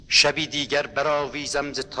شبی دیگر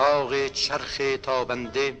برآویزم ز طاق چرخ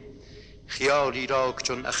تابنده، خیالی را که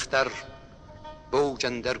چون اختر موج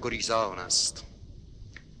اندر گریزان است.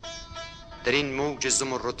 درین موج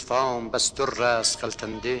زمردفام بس در است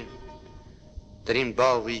غلتنده، درین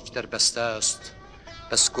باغی که در بسته است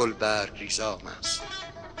بس گلبرگ ریزان است.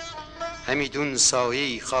 همیدون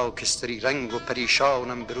سایه خاکستری رنگ و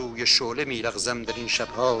پریشانم بروی شعله می لغزم در این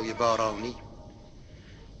شبهای بارانی.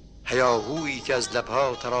 هیاهویی که از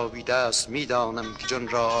لبها تراویده است میدانم که جان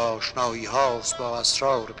را آشنایی هاست با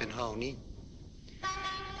اسرار پنهانی.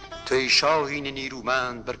 تو ای شاهین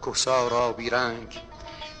نیرومند بر کهسار آبی رنگ،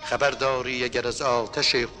 خبر داری اگر از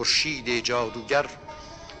آتش خورشید جادوگر،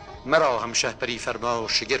 مرا هم شهپری فرما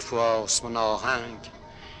شگرف و آسمان آهنگ،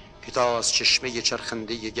 که تا از چشمه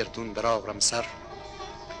چرخنده گردون برآرم سر.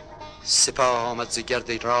 سپاه آمد ز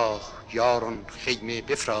گرد راه یاران خیمه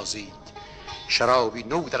بفرازید، شرابی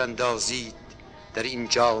نو در اندازید در این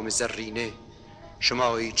جام زرینه.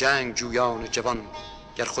 شما ای جنگ جویان جوان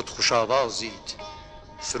گر خود خوش آوازید،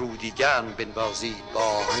 سرودی گرم بنوازید با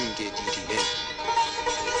آهنگ دیرینه.